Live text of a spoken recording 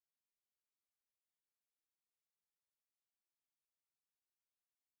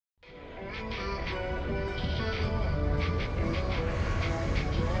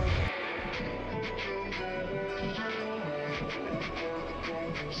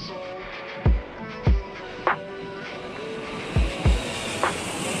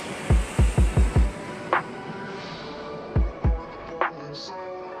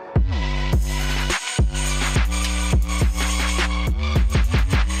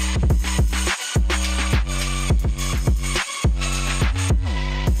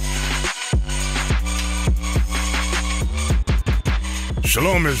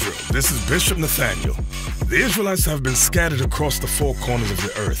Shalom, Israel. This is Bishop Nathaniel. The Israelites have been scattered across the four corners of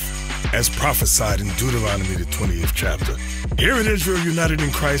the earth, as prophesied in Deuteronomy, the 20th chapter. Here in Israel United in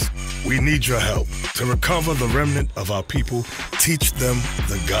Christ, we need your help to recover the remnant of our people, teach them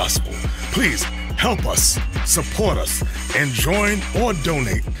the gospel. Please help us, support us, and join or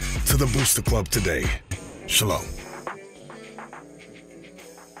donate to the Booster Club today. Shalom.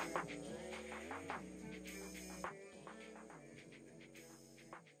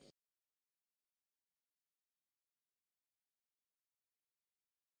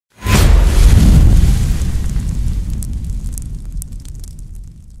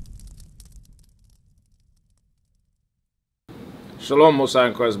 Shalom, Most High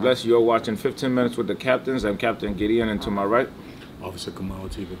in Christ bless you. You're watching 15 Minutes with the Captains. I'm Captain Gideon, and to my right, Officer Kamal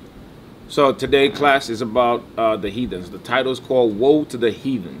TV. So today class is about the heathens. The title is called Woe to the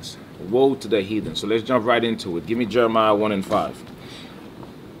Heathens. Woe to the Heathens. So let's jump right into it. Give me Jeremiah 1 and 5.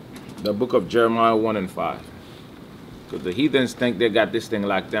 The book of Jeremiah 1 and 5. Because the heathens think they got this thing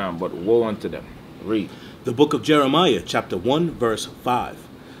locked down, but woe unto them. Read. The book of Jeremiah, chapter 1, verse 5.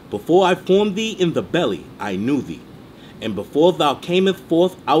 Before I formed thee in the belly, I knew thee. And before thou camest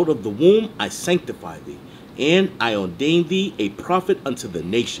forth out of the womb, I sanctified thee. And I ordained thee a prophet unto the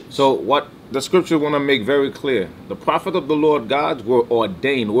nations. So what the scripture want to make very clear, the prophet of the Lord God were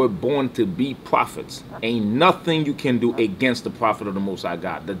ordained, were born to be prophets. Ain't nothing you can do against the prophet of the Most High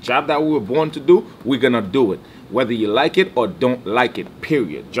God. The job that we were born to do, we're going to do it. Whether you like it or don't like it,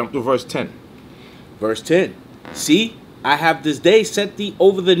 period. Jump to verse 10. Verse 10. See, I have this day set thee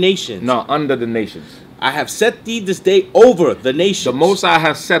over the nations. No, under the nations. I have set thee this day over the nations. The Most High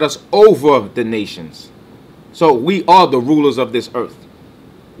has set us over the nations. So we are the rulers of this earth.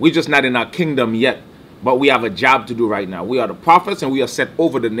 We're just not in our kingdom yet, but we have a job to do right now. We are the prophets and we are set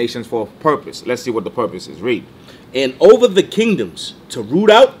over the nations for a purpose. Let's see what the purpose is. Read. And over the kingdoms to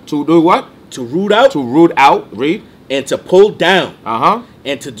root out. To do what? To root out. To root out. Read. And to pull down.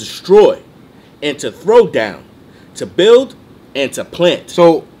 And to destroy. And to throw down. To build and to plant.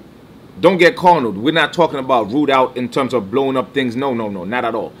 So don't get cornered. We're not talking about root out in terms of blowing up things. No, not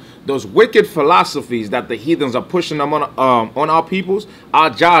at all. Those wicked philosophies that the heathens are pushing them on our peoples, our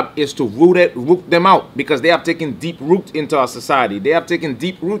job is to root them out, because they have taken deep root into our society. They have taken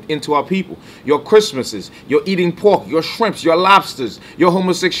deep root into our people. Your Christmases, your eating pork, your shrimps, your lobsters, your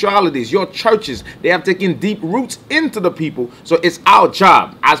homosexualities, your churches, they have taken deep roots into the people. So it's our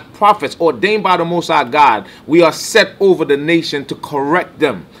job as prophets ordained by the Most High God. We are set over the nation to correct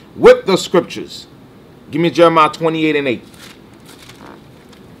them with the scriptures. Give me Jeremiah 28 and 8.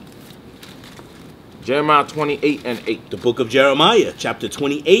 Jeremiah 28 and 8. The book of Jeremiah, chapter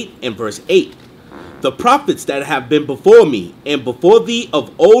 28 and verse 8. The prophets that have been before me and before thee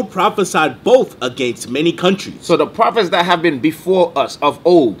of old prophesied both against many countries. So the prophets that have been before us of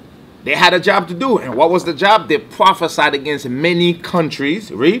old, they had a job to do. And what was the job? They prophesied against many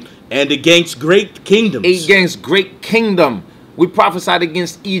countries. Read. And against great kingdoms. Against great kingdom. We prophesied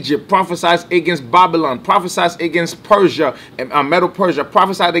against Egypt, prophesied against Babylon, prophesied against Persia, Medo Persia,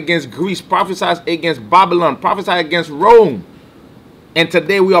 prophesied against Greece, prophesied against Babylon, prophesied against Rome. And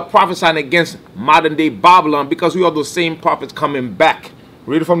today we are prophesying against modern day Babylon, because we are those same prophets coming back.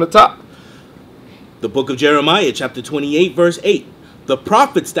 Read it from the top. The book of Jeremiah, chapter 28, verse 8. The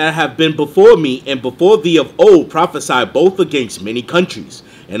prophets that have been before me and before thee of old prophesied both against many countries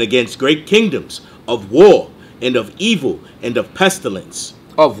and against great kingdoms, of war and of evil and of pestilence.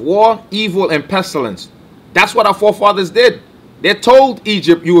 Of war, evil, and pestilence. That's what our forefathers did. They told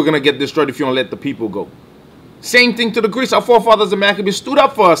Egypt, you were going to get destroyed if you don't let the people go. Same thing to the Greeks. Our forefathers, the Maccabees, stood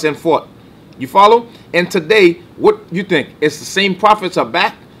up for us and fought. You follow? And today, what you think? It's the same prophets are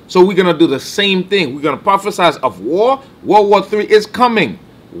back. So we're going to do the same thing. We're going to prophesy of war. World War III is coming.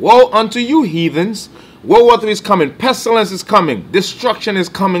 Woe unto you, heathens. World War III is coming. Pestilence is coming. Destruction is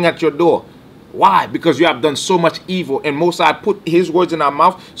coming at your door. Why? Because you have done so much evil, and Most High put his words in our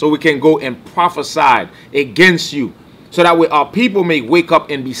mouth so we can go and prophesy against you, so that way our people may wake up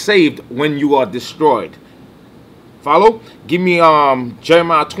and be saved when you are destroyed. Follow? Give me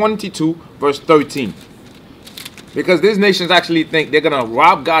Jeremiah 22 verse 13. Because these nations actually think they're going to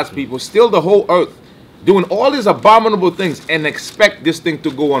rob God's people, steal the whole earth, doing all these abominable things and expect this thing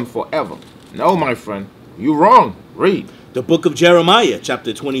to go on forever. No, my friend, you're wrong. Read. The book of Jeremiah,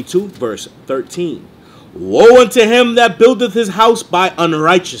 chapter 22, verse 13. Woe unto him that buildeth his house by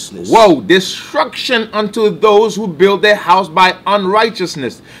unrighteousness. Woe, destruction unto those who build their house by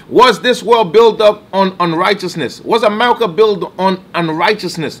unrighteousness. Was this world built up on unrighteousness? Was America built on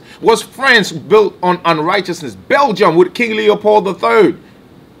unrighteousness? Was France built on unrighteousness? Belgium with King Leopold III.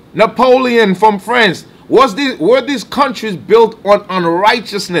 Napoleon from France. Were these countries built on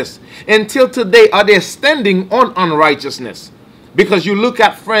unrighteousness? Until today, are they standing on unrighteousness? Because you look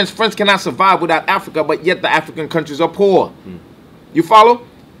at France, France cannot survive without Africa, but yet the African countries are poor. You follow?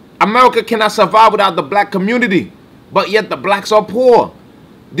 America cannot survive without the black community, but yet the blacks are poor.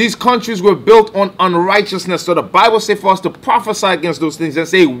 These countries were built on unrighteousness. So the Bible says for us to prophesy against those things and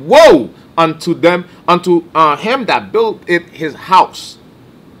say, woe unto them, unto him that built it his house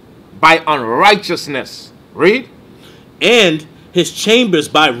by unrighteousness. Read. And his chambers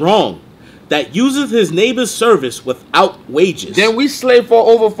by wrong, that useth his neighbor's service without wages. Then we slaved for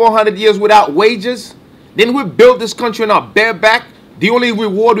over 400 years without wages. Then we built this country on our bare back. The only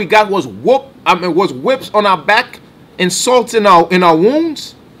reward we got was whips on our back and salt in our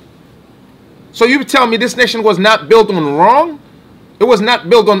wounds. So you tell me this nation was not built on wrong? It was not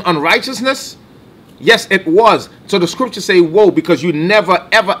built on unrighteousness? Yes, it was. So the scriptures say, woe, because you never,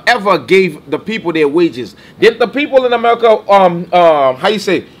 ever, ever gave the people their wages. Did the people in America,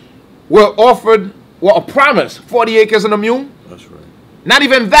 were offered, a promise, 40 acres and a mule? That's right. Not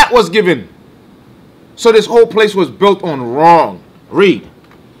even that was given. So this whole place was built on wrong. Read.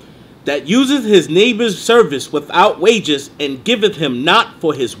 That useth his neighbor's service without wages, and giveth him not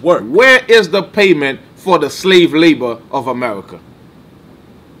for his work. Where is the payment for the slave labor of America?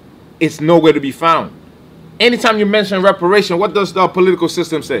 It's nowhere to be found. Anytime you mention reparation, what does the political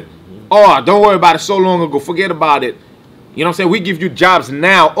system say? Oh, don't worry about it, so long ago, forget about it. You know what I'm saying? We give you jobs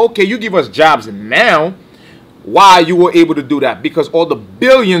now. Okay, you give us jobs now. Why you were able to do that? Because all the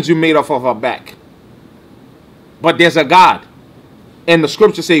billions you made off of our back. But there's a God. And the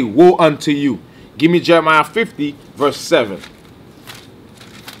scriptures say, woe unto you. Give me Jeremiah 50, verse 7.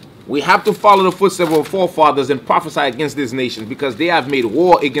 We have to follow the footsteps of our forefathers and prophesy against these nations, because they have made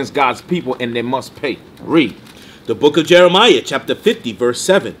war against God's people and they must pay. Read. The book of Jeremiah, chapter 50, verse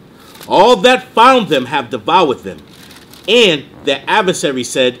 7. All that found them have devoured them. And their adversary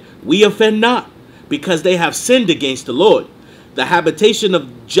said, we offend not, because they have sinned against the Lord, the habitation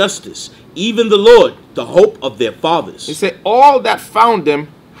of justice, even the Lord, the hope of their fathers. He said, all that found them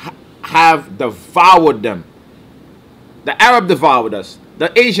have devoured them. The Arab devoured us.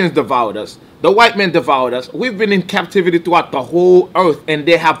 The Asians devoured us. The white men devoured us. We've been in captivity throughout the whole earth, and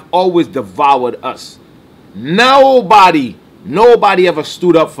they have always devoured us. Nobody ever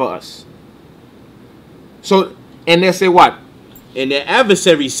stood up for us. So, and they say what? And their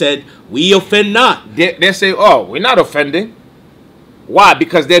adversary said, we offend not. They say, oh, we're not offending. Why?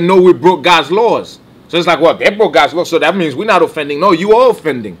 Because they know we broke God's laws. So it's like, well, they broke God's laws, so that means we're not offending. No, you are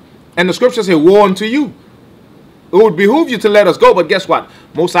offending. And the scriptures say, woe unto you. It would behoove you to let us go, but guess what?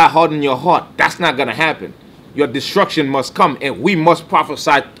 Most High harden your heart. That's not going to happen. Your destruction must come, and we must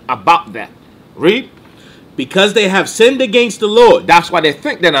prophesy about that. Read. Because they have sinned against the Lord. That's why they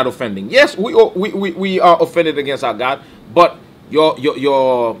think they're not offending. Yes, we are offended against our God, but your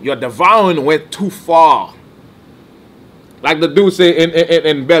devouring went too far. Like the dude say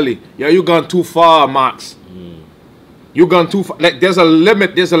in Belly, yeah, you gone too far, Max. You gone too far. Like there's a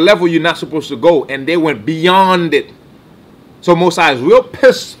limit, there's a level you're not supposed to go, and they went beyond it. So Most High is real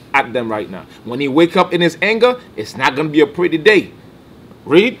pissed at them right now. When he wake up in his anger, it's not going to be a pretty day.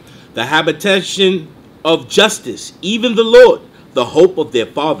 Read. The habitation of justice, even the Lord, the hope of their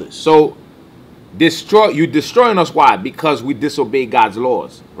fathers. So you destroying us. Why? Because we disobey God's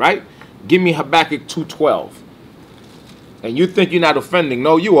laws, right? Give me Habakkuk 2:12. And you think you're not offending.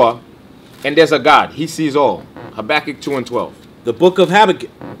 No, you are. And there's a God. He sees all. Habakkuk 2:12. The book of Habakkuk,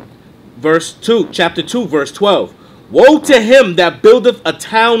 chapter 2, verse 12. Woe to him that buildeth a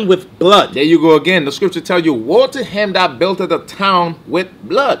town with blood. There you go again. The scripture tells you, woe to him that buildeth a town with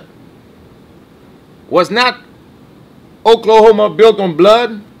blood. Was not Oklahoma built on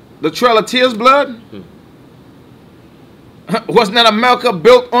blood? The Trail of Tears blood? Was not America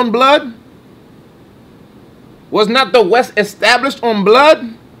built on blood? Was not the West established on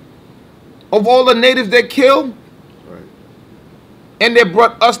blood? Of all the natives they killed? Right. And they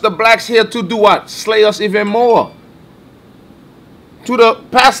brought us, the blacks, here to do what? Slay us even more. To the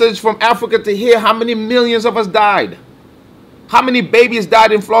passage from Africa to here, how many millions of us died? How many babies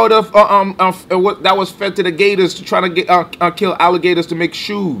died in Florida that was fed to the gators to try to get kill alligators to make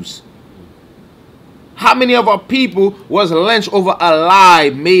shoes? How many of our people was lynched over a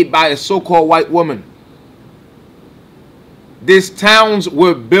lie made by a so-called white woman? These towns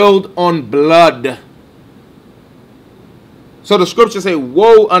were built on blood. So the scriptures say,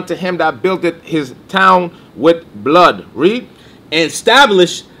 woe unto him that buildeth his town with blood. Read. And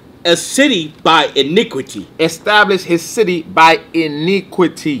establish a city by iniquity. Establish his city by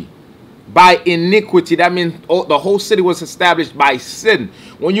iniquity. By iniquity. That means the whole city was established by sin.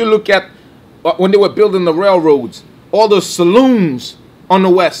 When you look at when they were building the railroads, all those saloons on the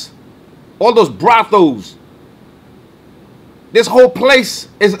west, all those brothels, this whole place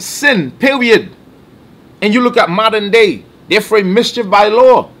is sin, period. And you look at modern day, they're afraid mischief by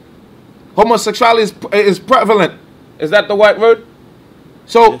law. Homosexuality is prevalent. Is that the right word?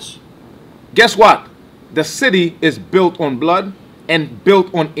 So, yes. Guess what? The city is built on blood and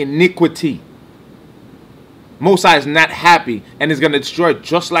built on iniquity. Mosiah is not happy and is going to destroy it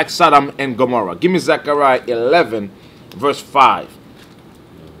just like Sodom and Gomorrah. Give me Zechariah 11, verse 5.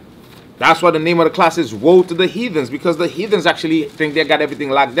 That's why the name of the class is Woe to the Heathens, because the heathens actually think they got everything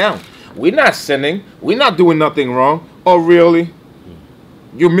locked down. We're not sinning. We're not doing nothing wrong. Oh, really?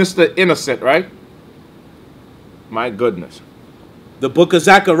 You Mr. Innocent, right? My goodness. The book of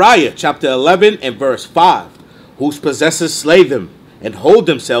Zechariah, chapter 11 and verse 5. Whose possessors slay them and hold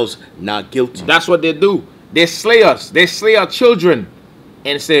themselves not guilty. That's what they do. They slay us. They slay our children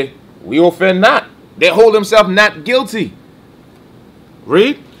and say, we offend not. They hold themselves not guilty.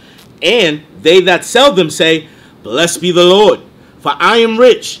 Read. And they that sell them say, blessed be the Lord, for I am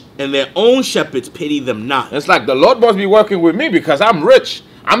rich, and their own shepherds pity them not. It's like the Lord must be working with me because I'm rich.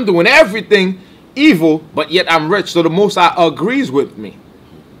 I'm doing everything evil, but yet I'm rich. So the Most High agrees with me.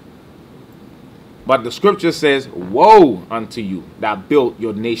 But the scripture says, woe unto you that built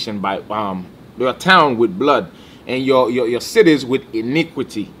your nation by your town with blood and your cities with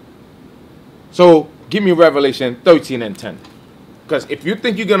iniquity. So give me Revelation 13 and 10. Because if you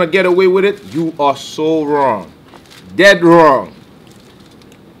think you're going to get away with it, you are so wrong. Dead wrong.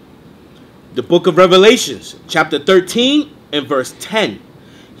 The book of Revelations, chapter 13 and verse 10.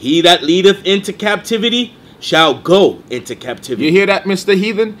 He that leadeth into captivity shall go into captivity. You hear that, Mr.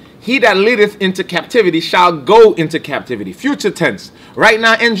 Heathen? He that leadeth into captivity shall go into captivity. Future tense. Right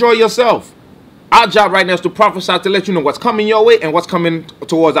now, enjoy yourself. Our job right now is to prophesy to let you know what's coming your way and what's coming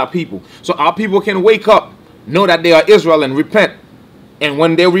towards our people. So our people can wake up, know that they are Israel, and repent. And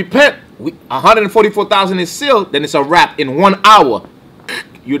when they repent, 144,000 is sealed, then it's a wrap. In 1 hour,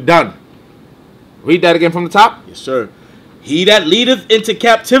 you're done. Read that again from the top. Yes, sir. He that leadeth into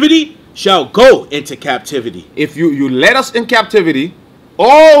captivity shall go into captivity. If you led us in captivity,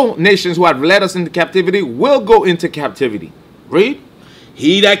 all nations who have led us into captivity will go into captivity. Read.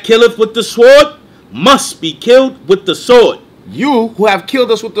 He that killeth with the sword must be killed with the sword. You who have killed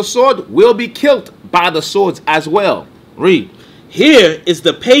us with the sword will be killed by the swords as well. Read. Here is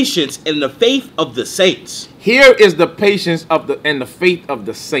the patience and the faith of the saints. Here is the patience and the faith of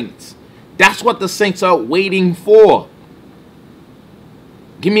the saints. That's what the saints are waiting for.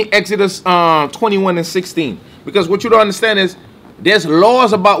 Give me Exodus 21 and 16. Because what you don't understand is there's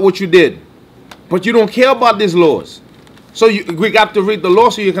laws about what you did, but you don't care about these laws. So we got to read the law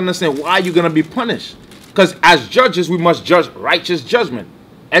so you can understand why you're going to be punished. Because as judges, we must judge righteous judgment.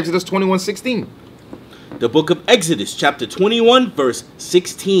 Exodus 21, 16. The book of Exodus, chapter 21, verse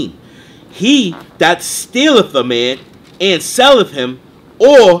 16. He that stealeth a man and selleth him,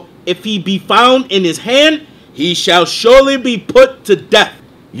 or if he be found in his hand, he shall surely be put to death.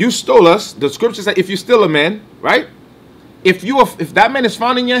 You stole us. The scripture says if you steal a man, right? If that man is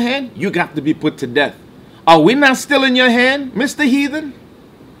found in your hand, you got to be put to death. Are we not still in your hand, Mr. Heathen?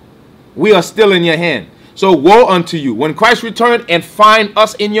 We are still in your hand. So woe unto you. When Christ returns and find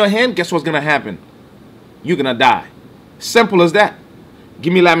us in your hand, guess what's going to happen? You're going to die. Simple as that.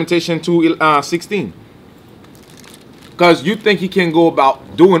 Give me Lamentation 2:16. Because you think you can go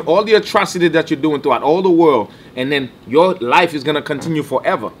about doing all the atrocity that you're doing throughout all the world, and then your life is going to continue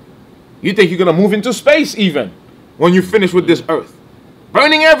forever. You think you're going to move into space even when you finish with this earth.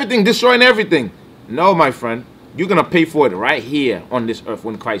 Burning everything, destroying everything. No, my friend. You're going to pay for it right here on this earth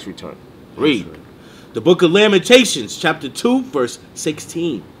when Christ returns. Read. The book of Lamentations, chapter 2, verse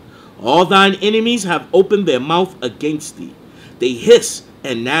 16. All thine enemies have opened their mouth against thee. They hiss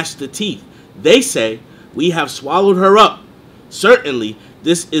and gnash the teeth. They say, we have swallowed her up. Certainly,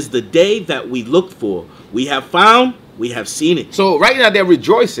 this is the day that we looked for. We have found, we have seen it. So right now they're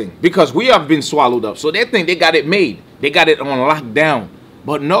rejoicing because we have been swallowed up. So they think they got it made. They got it on lockdown.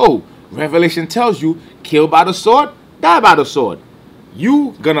 But no, Revelation tells you, killed by the sword, Die by the sword.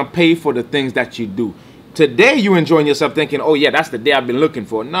 You gonna pay for the things that you do. Today you enjoying yourself thinking, oh yeah, that's the day I've been looking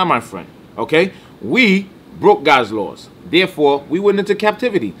for. Nah, my friend. Okay? We broke God's laws. Therefore, we went into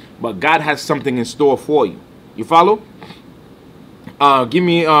captivity. But God has something in store for you. You follow? Give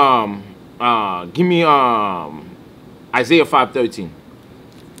me Isaiah 5:13.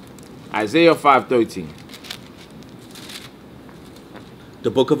 Isaiah 5:13.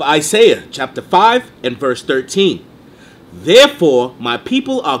 The book of Isaiah, chapter 5 and verse 13. Therefore, my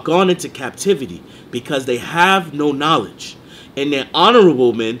people are gone into captivity, because they have no knowledge, and their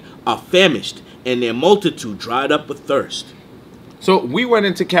honorable men are famished, and their multitude dried up with thirst. So we went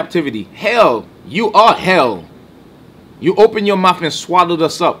into captivity. Hell, you are hell. You opened your mouth and swallowed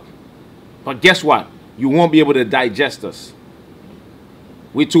us up. But guess what? You won't be able to digest us.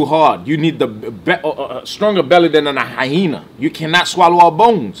 We're too hard. You need the stronger belly than a hyena. You cannot swallow our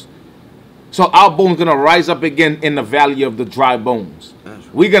bones. So our bones going to rise up again in the valley of the dry bones.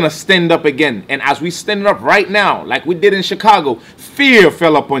 We're going to stand up again. And as we stand up right now, like we did in Chicago, fear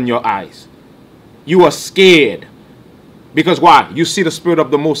fell upon your eyes. You are scared. Because why? You see the Spirit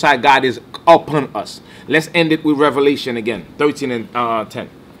of the Most High God is upon us. Let's end it with Revelation again. 13 and 10.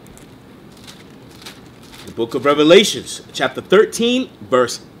 The book of Revelations, chapter 13,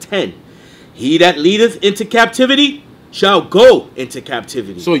 verse 10. He that leadeth into captivity shall go into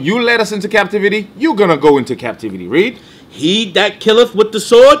captivity. So you led us into captivity, you're going to go into captivity. Read. He that killeth with the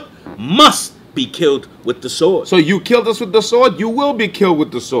sword must be killed with the sword. So you killed us with the sword, you will be killed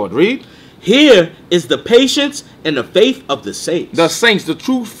with the sword. Read. Here is the patience and the faith of the saints. The saints, the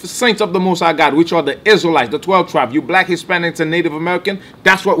true saints of the Most High God, which are the Israelites, the 12 tribes, you black, Hispanics, and Native American,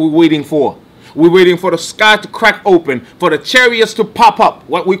 that's what we're waiting for. We're waiting for the sky to crack open, for the chariots to pop up,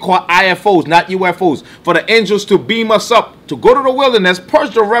 what we call IFOs, not UFOs, for the angels to beam us up, to go to the wilderness,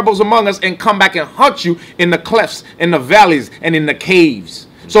 purge the rebels among us, and come back and hunt you in the clefts, in the valleys, and in the caves.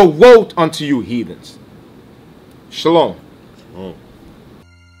 So woe unto you, heathens. Shalom.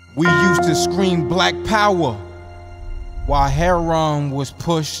 We used to scream black power while Heron was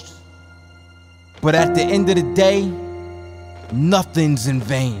pushed. But at the end of the day, nothing's in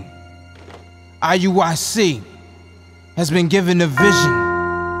vain. IUIC has been given a vision.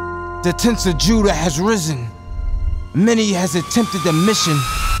 The tents of Judah has risen. Many has attempted the mission,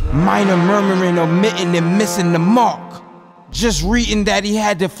 minor murmuring, omitting, and missing the mark. Just reading that he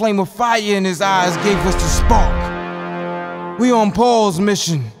had the flame of fire in his eyes gave us the spark. We on Paul's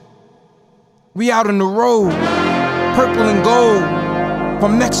mission. We out on the road, purple and gold,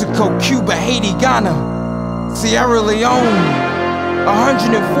 from Mexico, Cuba, Haiti, Ghana, Sierra Leone.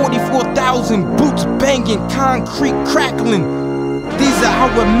 144,000 boots banging, concrete crackling. These are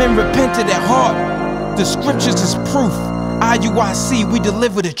our men repented at heart. The scriptures is proof. IUIC, we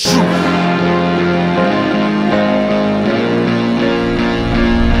deliver the truth.